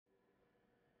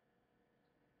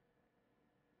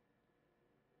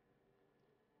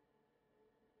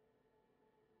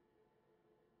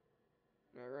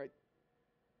Alright.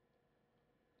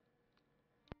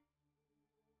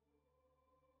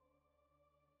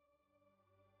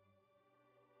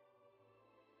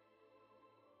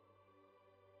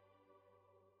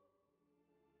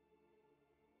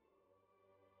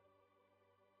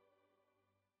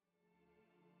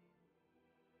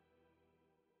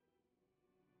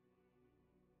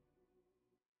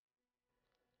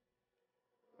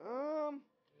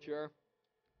 Sure.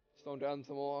 Stone down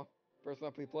some more. First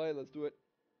up we play, let's do it.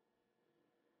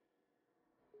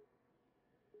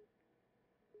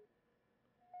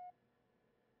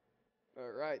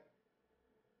 Alright.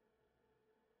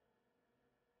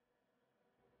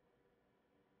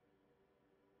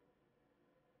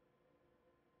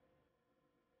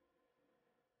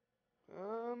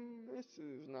 This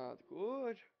is not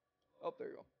good. Oh, there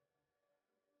you go.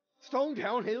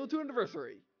 Stonetown Halo 2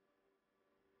 Anniversary.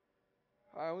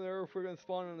 I wonder if we're gonna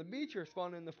spawn on the beach or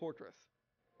spawn in the fortress.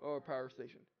 Or power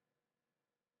station.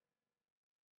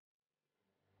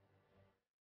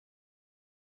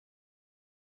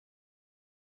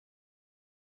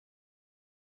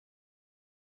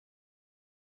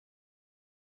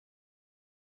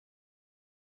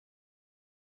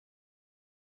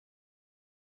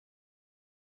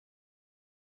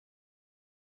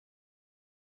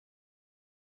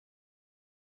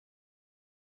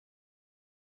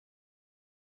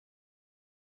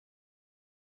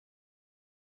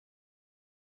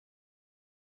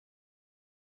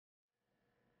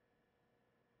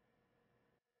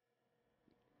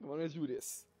 Come on, let's do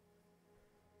this.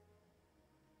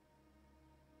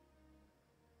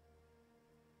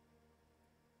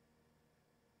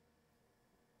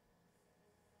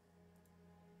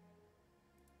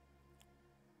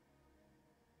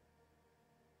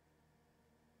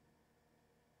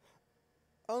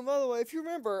 By the way, if you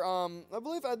remember, I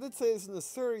believe I did say this in the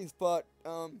series, but,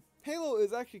 Halo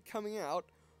is actually coming out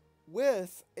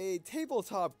with a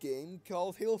tabletop game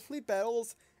called Halo Fleet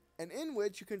Battles, and in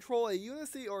which you control a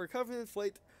Unity or a Covenant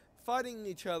fleet fighting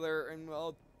each other in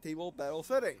a table battle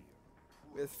setting.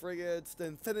 With frigates, the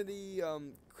Infinity,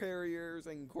 carriers,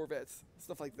 and corvettes,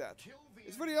 stuff like that.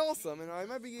 It's pretty awesome, and I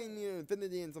might be getting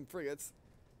Infinity and some frigates,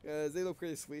 because they look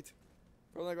pretty sweet.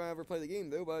 Probably not going to ever play the game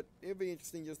though, but it'd be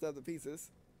interesting just to have the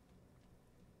pieces.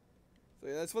 So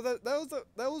yeah, that's what that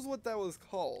was what that was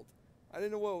called. I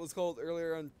didn't know what it was called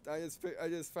earlier, and I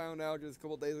just found out just a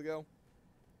couple days ago.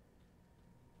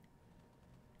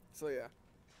 So yeah,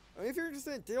 I mean, if you're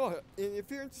interested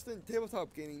in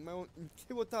tabletop gaming, you might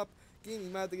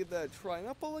have to give that a try. And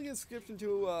I'll put a link in the description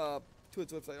to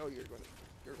its website. Oh, you're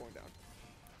going down.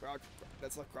 Crouch.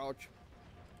 That's a crouch.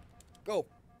 Go.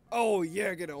 Oh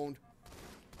yeah, get owned.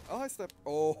 Oh, I stepped.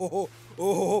 Oh.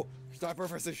 Sniper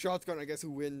versus shotgun. I guess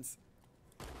who wins?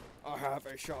 I have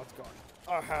a shotgun.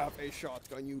 I have a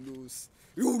shotgun. You lose.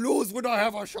 You lose when I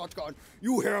have a shotgun.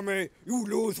 You hear me? You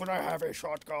lose when I have a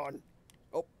shotgun.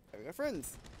 Oh, I got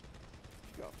friends.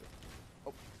 Go after.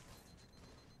 Oh.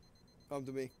 Come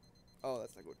to me. Oh,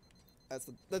 that's not good. That's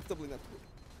definitely not good.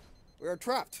 We are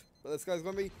trapped. But this guy's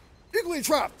gonna be equally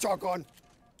trapped. Shotgun.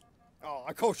 Oh,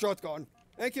 I call shotgun.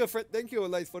 Thank you, friend. Thank you,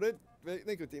 light-footed.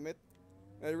 Thank you, teammate.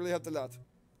 I really helped a lot.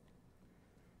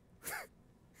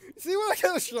 See, when I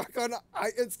get a shotgun, I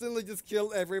instantly just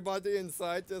kill everybody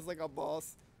inside, just like a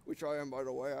boss. Which I am, by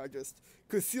the way. I just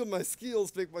conceal my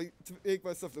skills to make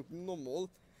myself look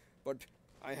normal. But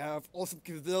I have awesome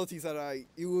capabilities that I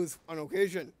use on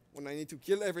occasion when I need to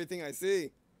kill everything I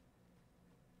see.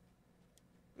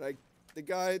 Like the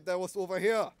guy that was over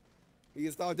here. He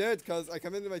is now dead because I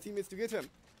commanded my teammates to get him.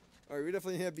 Alright, we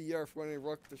definitely have BR for when I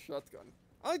rock the shotgun.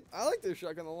 I like this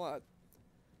shotgun a lot.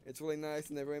 It's really nice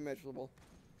and they're very measurable.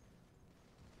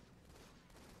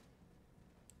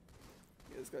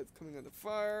 Yeah, this guy's coming under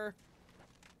fire.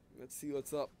 Let's see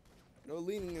what's up. No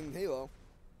leaning in Halo.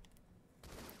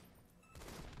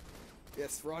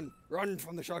 Yes, run. Run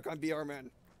from the shotgun BR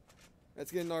man.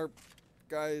 Let's get in our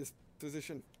guy's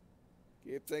position.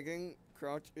 Keep thinking.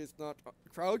 Crouch is not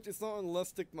on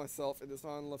left stick myself. It is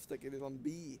not on left stick. It is on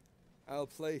B. Out of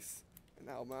place. And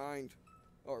out of mind.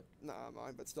 Or, not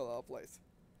mind, but still out of place.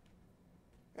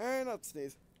 And up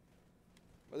sneeze.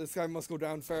 But this guy must go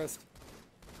down first.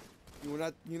 You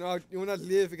will not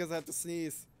live because I have to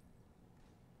sneeze.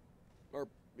 Or,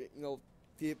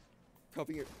 keep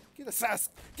helping you. Get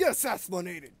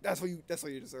assassinated. That's what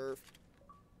you deserve.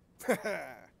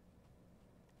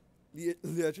 The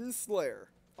Legend Slayer.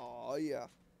 Oh yeah.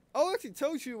 I'll actually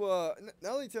tell you,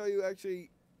 now they tell you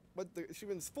actually what the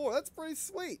achievement's for. That's pretty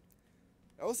sweet.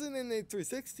 I wasn't in the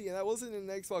 360 and I wasn't in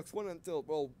the Xbox One until,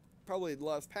 well, probably the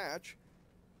last patch.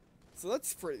 So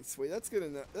that's pretty sweet. That's good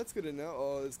to know.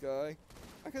 Oh, this guy.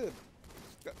 I could have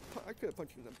I could have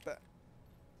punched him in the back.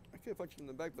 I could have punched him in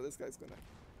the back, but this guy's gonna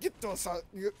get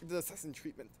the assassin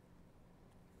treatment.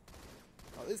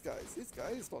 Oh, these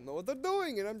guys don't know what they're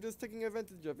doing, and I'm just taking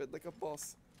advantage of it like a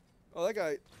boss. Oh, that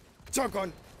guy,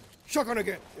 shotgun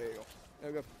again. There you go. Now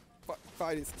we got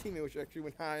fight his teammate, which actually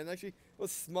went high, and actually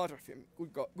was smart of him.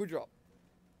 Good job.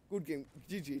 Good game.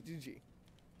 GG.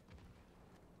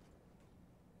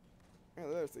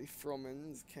 Oh, there's the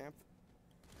Froman's camp.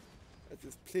 That's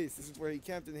his place. This is where he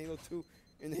camped in Halo 2.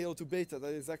 In Halo 2 beta, that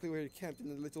is exactly where he camped, in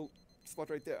the little spot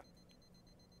right there.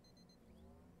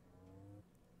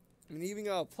 I mean, even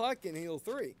got a plaque in Halo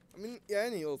 3. I mean, yeah,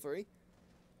 in Halo 3.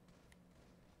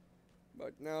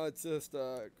 But now it's just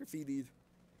graffitied.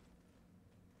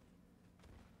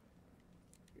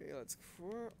 Okay, let's.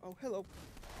 Oh, hello.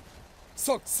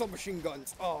 Suck submachine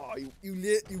guns. Oh, you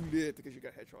lit because you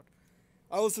got headshot.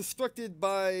 I was distracted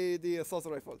by the assault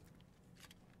rifle,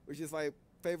 which is my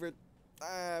favorite,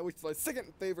 which is my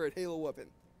second favorite Halo weapon,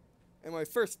 and my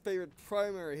first favorite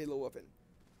primary Halo weapon.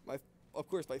 Of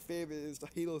course, my favorite is the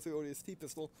Halo 3 ODST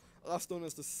pistol, also known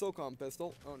as the SOCOM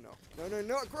pistol. Oh no, I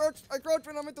crouch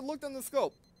when I'm meant to look down the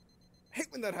scope. Hate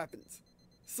when that happens.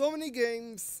 So many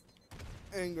games,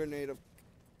 and the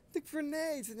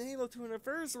grenades in Halo 2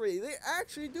 Anniversary, they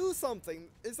actually do something.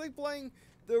 It's like playing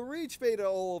the Reach beta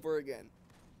all over again.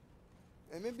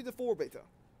 And maybe the 4 beta,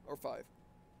 or 5.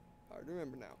 Hard to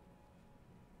remember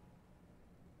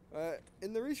now.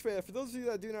 In the Reach beta, for those of you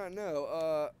that do not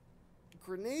know,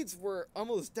 grenades were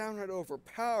almost downright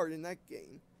overpowered in that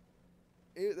game.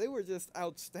 They were just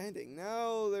outstanding.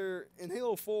 Now they're in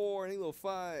Halo 4 and Halo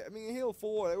 5. I mean, in Halo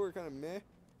 4, they were kind of meh.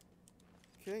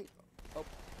 Okay. Oh.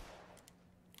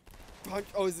 Punch.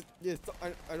 Oh, is it? Yes.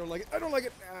 I don't like it. I don't like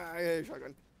it. Ah, I hate a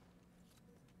shotgun.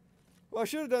 What I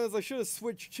should have done is I should have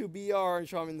switched to BR and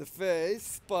shot him in the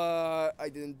face, but I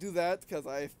didn't do that because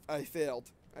I failed.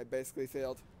 I basically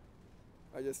failed.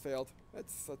 I just failed.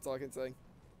 That's all I can say.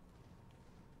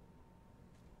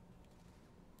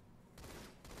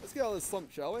 Let's get out of this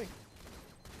slump, shall we?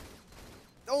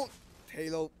 Don't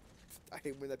Halo. I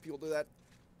hate when that people do that.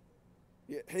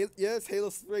 Yeah, yes, Halo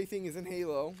strafing is in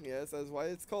Halo. Yes, that's why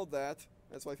it's called that.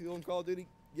 That's why people in Call of Duty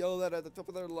yell that at the top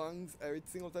of their lungs every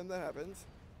single time that happens.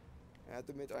 I have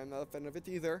to admit, I'm not a fan of it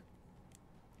either.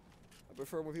 I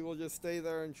prefer when people just stay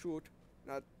there and shoot,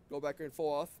 not go back and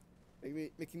forth,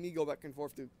 making me go back and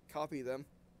forth to copy them.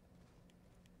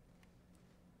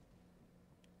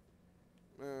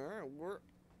 Alright,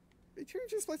 they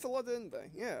changed this place a lot, didn't they?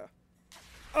 Yeah.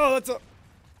 Oh, that's a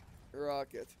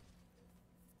rocket.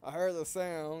 I heard the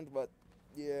sound, but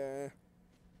yeah.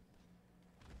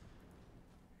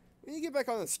 We need to get back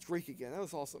on the streak again. That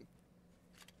was awesome.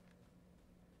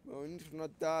 Well, we need to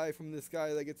not die from this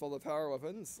guy that gets all the power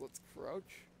weapons. Let's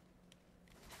crouch.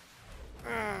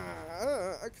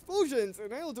 Explosions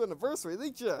in Halo 2 Anniversary.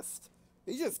 They just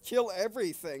kill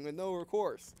everything with no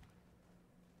recourse.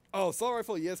 Oh, assault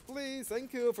rifle, yes please.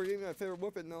 Thank you for getting my favorite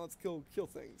weapon. Now let's kill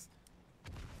things.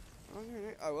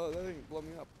 Okay. Oh well, that didn't blow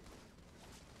me up.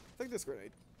 Take this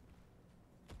grenade.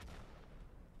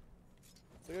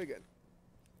 Take it again.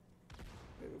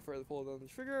 Maybe further pull down the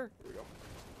trigger. Here we go.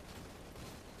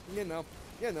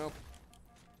 Yeah, no.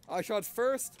 I shot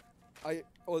first. I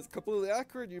was completely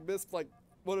accurate. You missed like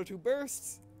 1 or 2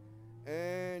 bursts.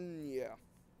 And yeah.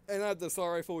 And I have the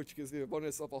assault rifle, which gives me a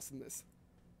bonus of awesomeness.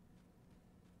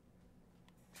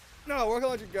 No, rocket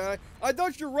launcher guy. I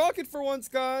dodged your rocket for once,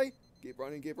 guy. Keep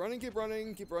running.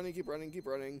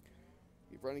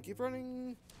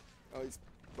 Oh, he's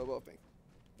above me.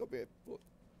 Don't be a bullet.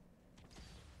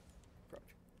 Crouch.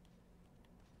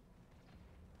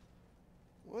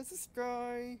 What's this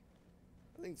guy?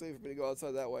 I think it's safe for me to go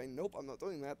outside that way. Nope, I'm not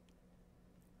doing that.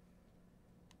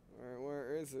 Alright,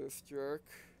 where is this jerk?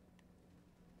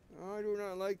 Oh, I do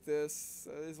not like this.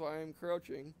 That is why I'm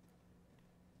crouching.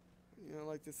 I don't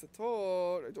like this at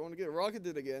all. I don't want to get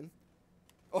rocketed again.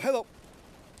 Oh, hello!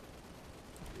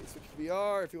 Okay, switch to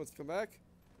VR if he wants to come back.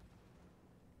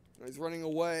 No, he's running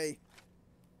away.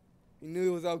 He knew he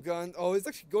was outgunned. Oh, he's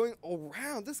actually going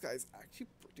around. This guy's actually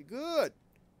pretty good.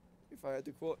 If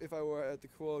I were to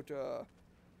quote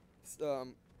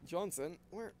Johnson,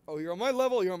 where? Oh, you're on my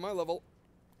level.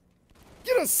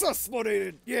 Get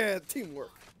assassinated! Yeah, teamwork.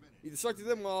 You distracted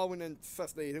them all and then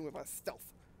assassinated him with my stealth.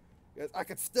 Yes, I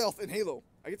can stealth in Halo.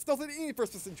 I can stealth in any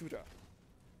first-person shooter.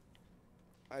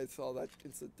 I saw that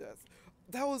instant death.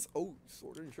 That was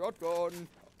sword and shotgun.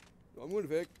 I'm gonna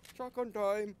pick shotgun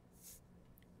time.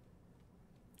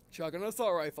 Shotgun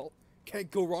assault rifle.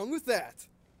 Can't go wrong with that.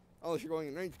 Unless you're going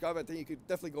in range combat, then you could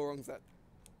definitely go wrong with that.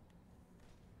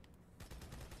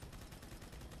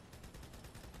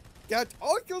 Got,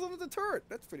 oh, it kills him with the turret.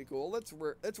 That's pretty cool. That's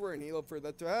rare and Halo for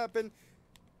that to happen.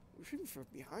 We shouldn't be from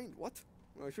behind. What?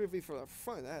 Well, it should be from the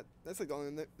front. That's like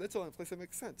that's the only place that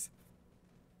makes sense.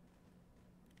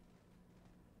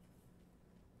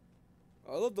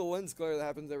 I love the lens glare that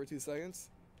happens every 2 seconds.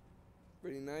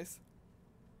 Pretty nice.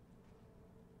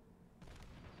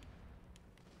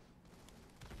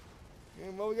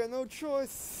 And well, we got no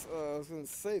choice. I was gonna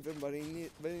save him, but he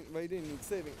didn't need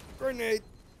saving. Grenade.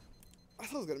 I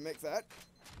thought I was gonna make that.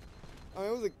 I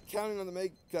wasn't counting on to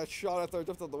make that shot after I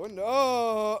jumped out the window.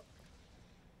 Oh!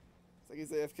 It's like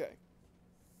he's AFK.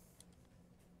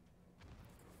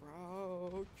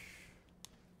 Crouch.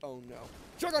 Oh no.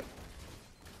 Shotgun!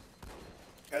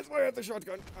 That's why I have the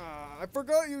shotgun. I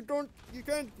forgot you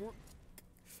can't.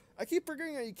 I keep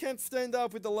forgetting that you can't stand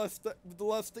up with the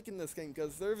left stick in this game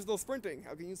because there's no sprinting.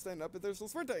 How can you stand up if there's no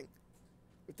sprinting?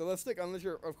 With the left stick, unless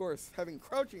you're, of course, having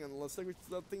crouching on the left stick, which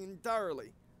is something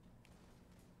entirely.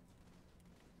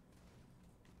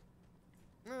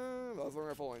 That's a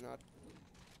rifle, why not?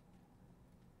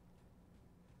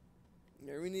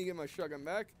 Yeah, we need to get my shotgun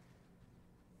back.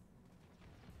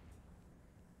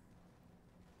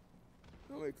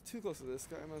 Don't make too close to this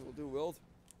guy. I might as well do wield.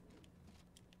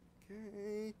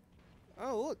 Okay.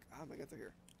 Oh, look. How am I get to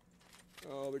here?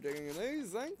 Oh, we're taking an ace.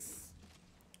 Thanks.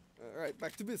 Alright,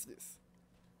 back to business.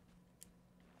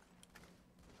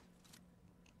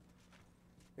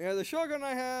 Yeah, the shotgun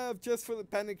I have just for the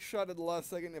panic shot at the last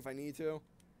second if I need to. You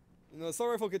know, the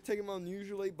assault rifle could take him on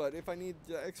usually, but if I need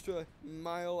the extra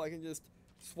mile, I can just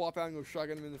swap out and go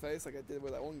shotgun him in the face like I did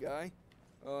with that one guy.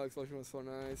 Oh, explosion was so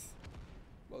nice.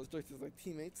 Well, it's just like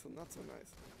teammates, so not so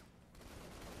nice.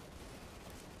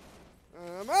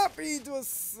 I'm happy to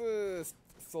assist.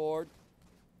 Sword.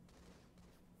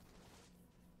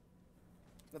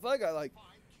 I thought I got like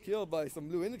killed by some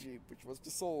blue energy, which was the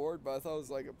sword, but I thought it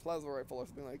was like a plasma rifle or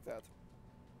something like that.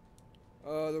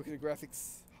 Look at the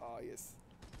graphics. Ah, yes.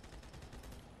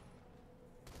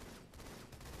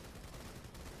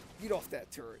 Get off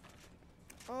that turret.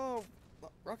 Oh,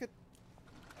 rocket.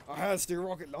 I has the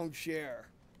rocket launcher.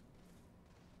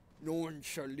 No one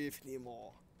shall live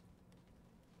anymore.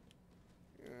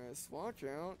 Yes, watch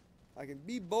out. I can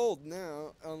be bold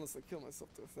now, unless I kill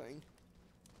myself to a thing.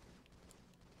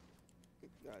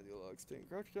 I do a lot of extended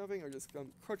crouch jumping, or just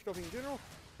crouch jumping in general.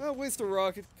 I'll waste a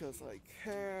rocket, because I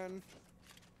can.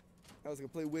 That was a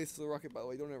complete waste of the rocket, by the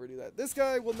way. Don't ever do that. This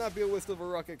guy will not be a waste of a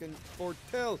rocket, can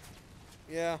foretell.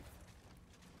 Yeah.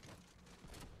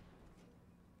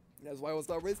 That's why I was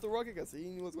not waste the rocket, because he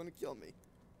knew he was going to kill me.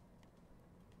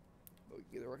 But we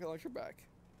can get the rocket launcher back.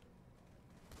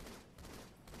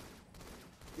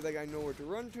 Get that guy know where to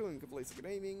run to and complete second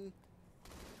aiming.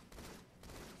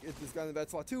 Get this guy in the bad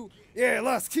spot too. Yeah,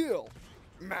 last kill!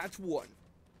 Match 1.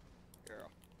 Yeah.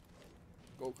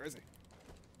 Go crazy.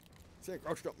 See,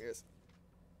 crouch jump, yes.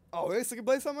 Oh, there's second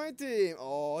place on my team.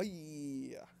 Oh,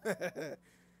 yeah.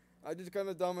 I just kind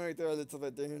of dominated there a little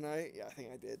bit, didn't I? Yeah, I think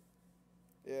I did.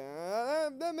 Yeah,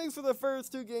 that makes for the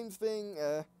first 2 games being,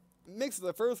 makes for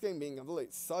the first game being completely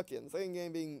sucking. Second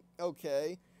game being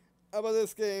okay. How about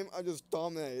this game? I just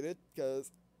dominated,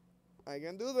 because I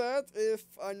can do that if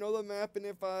I know the map and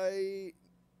if I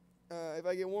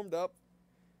get warmed up.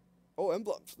 Oh,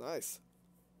 emblems, nice.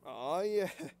 Oh, yeah.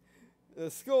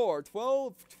 The score,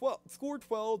 12, score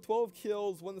 12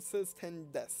 kills, 1 assist, 10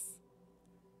 deaths.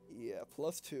 Yeah,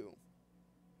 +2.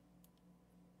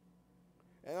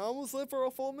 And I almost lived for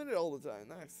a full minute all the time,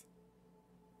 nice.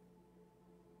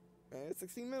 And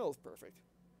 16 medals, perfect.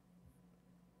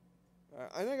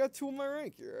 And I got 2 in my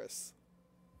rank, yes.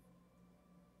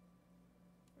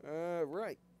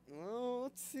 Right. Well,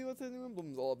 let's see what the new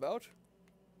emblem's all about.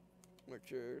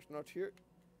 Which is not here.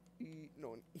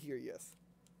 No, here, yes.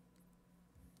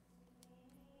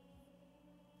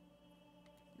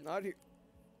 Not here.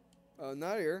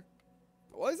 Not here.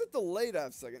 Why is it delayed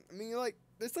half a second? I mean, like,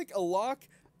 it's like a lock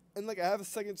and like a half a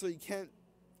second, so you can't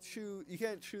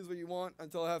choose what you want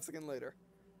until a half second later.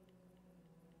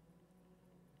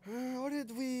 What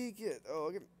did we get? Oh,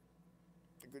 okay.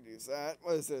 I could use that.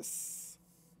 What is this?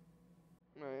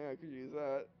 Oh yeah, I could use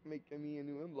that. Make me a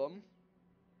new emblem.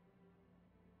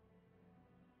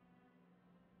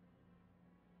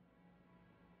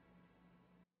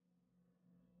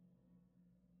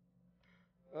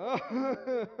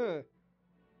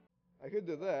 I could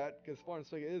do that, because Spawn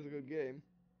Strike is a good game.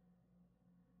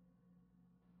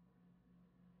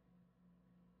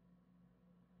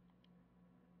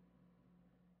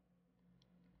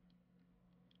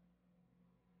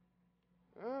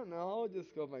 No, I'll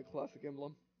just go with my classic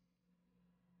emblem.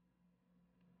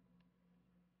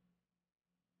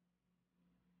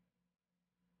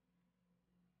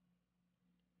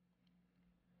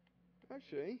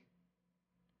 Actually,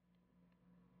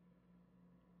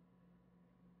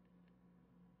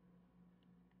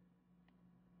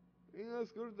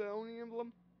 let's go to the Oni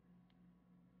emblem.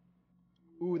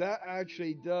 Ooh, that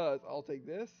actually does. I'll take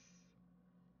this.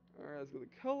 Alright, let's go to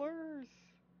colors.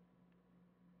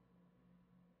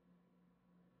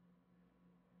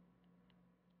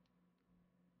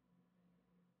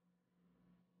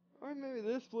 Alright, maybe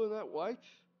this blue and that white.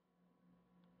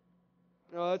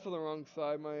 No, that's on the wrong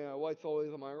side. My white's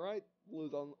always on my right.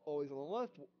 Blue's always on the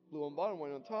left. Blue on bottom,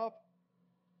 white on top.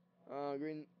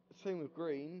 Green, same with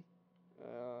green.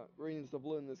 Green is the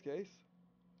blue in this case.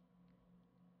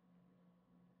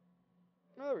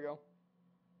 Oh, there we go.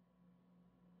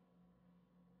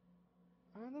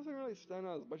 It doesn't really stand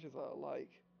out as much as I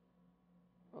like.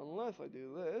 Unless I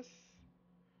do this.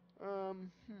 Oh,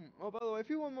 by the way, if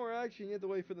you want more action, you have to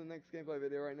wait for the next gameplay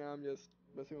video. Right now, I'm just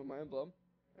messing with my emblem.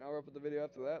 And I'll wrap up the video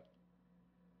after that.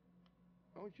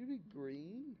 Oh, would you be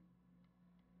green?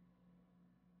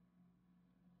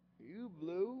 You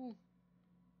blue?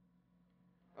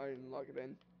 I didn't lock it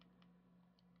in.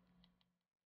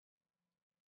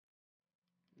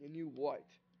 And you white.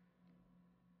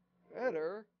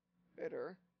 Better.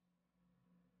 Better.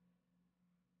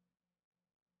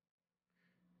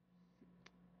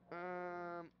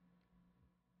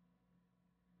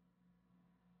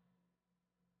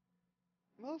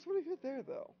 Well, that's pretty good there,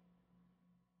 though.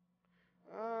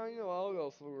 I'll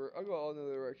go slower. I'll go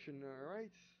another direction,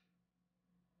 alright?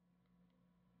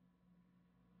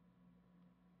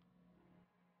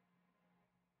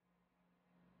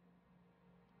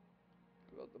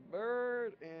 About the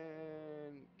bird,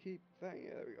 and keep that.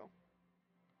 Yeah, there we go.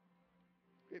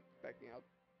 Keep backing out.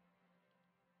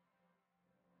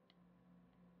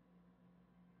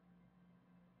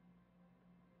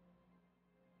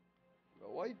 The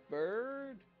white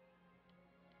bird.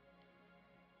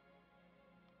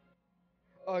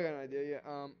 Oh, I got an idea,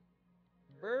 yeah.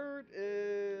 Bird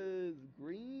is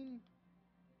green.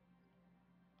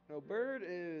 No, bird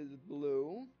is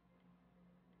blue.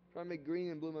 Try to make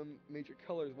green and blue my major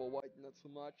colors, while white not so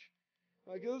much.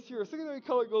 Because your secondary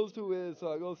color goes to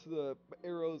the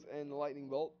arrows and the lightning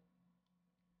bolt.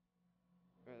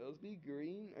 Alright, those be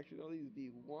green. Actually, no, these be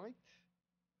white.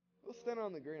 We'll stand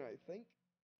on the green, I think.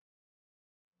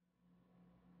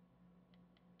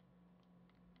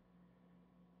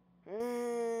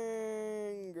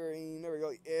 And green. There we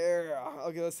go. Yeah.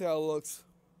 Okay, let's see how it looks.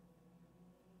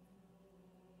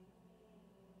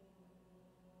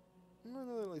 Not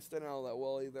really standing out that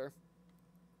well either.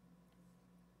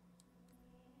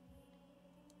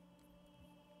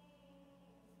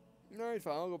 Alright,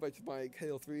 fine. I'll go back to my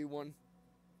Halo 3 one.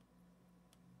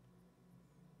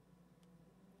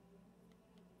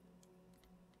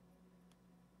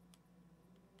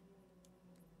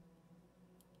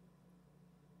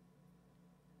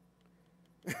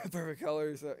 Perfect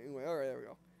colors. Anyway, alright, there we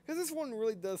go. Because this one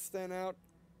really does stand out.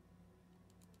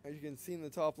 As you can see in the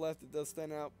top left, it does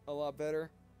stand out a lot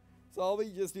better. So I'll be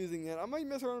just using it. I might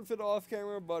mess around with it off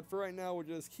camera, but for right now, we'll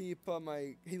just keep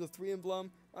my Halo 3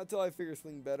 emblem until I figure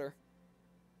something better.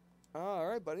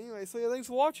 Alright, but anyway, so yeah, thanks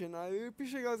for watching. I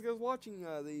appreciate you guys watching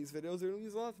these videos. It really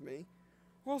means a lot to me.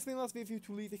 Also, it means a lot to me if you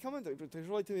to leave a comment. I'd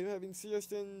like to be having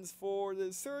suggestions for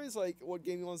this series, like what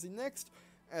game you want to see next,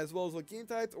 as well as what game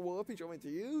types or what weapons you want me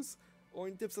to use, or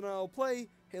any tips on how I'll play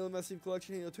Halo Master Chief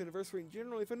Collection, Halo 2 Anniversary in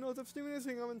general. If I know tips, do me in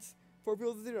the comments for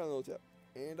people to do download tip.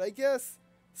 And I guess,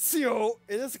 see you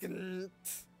in a second.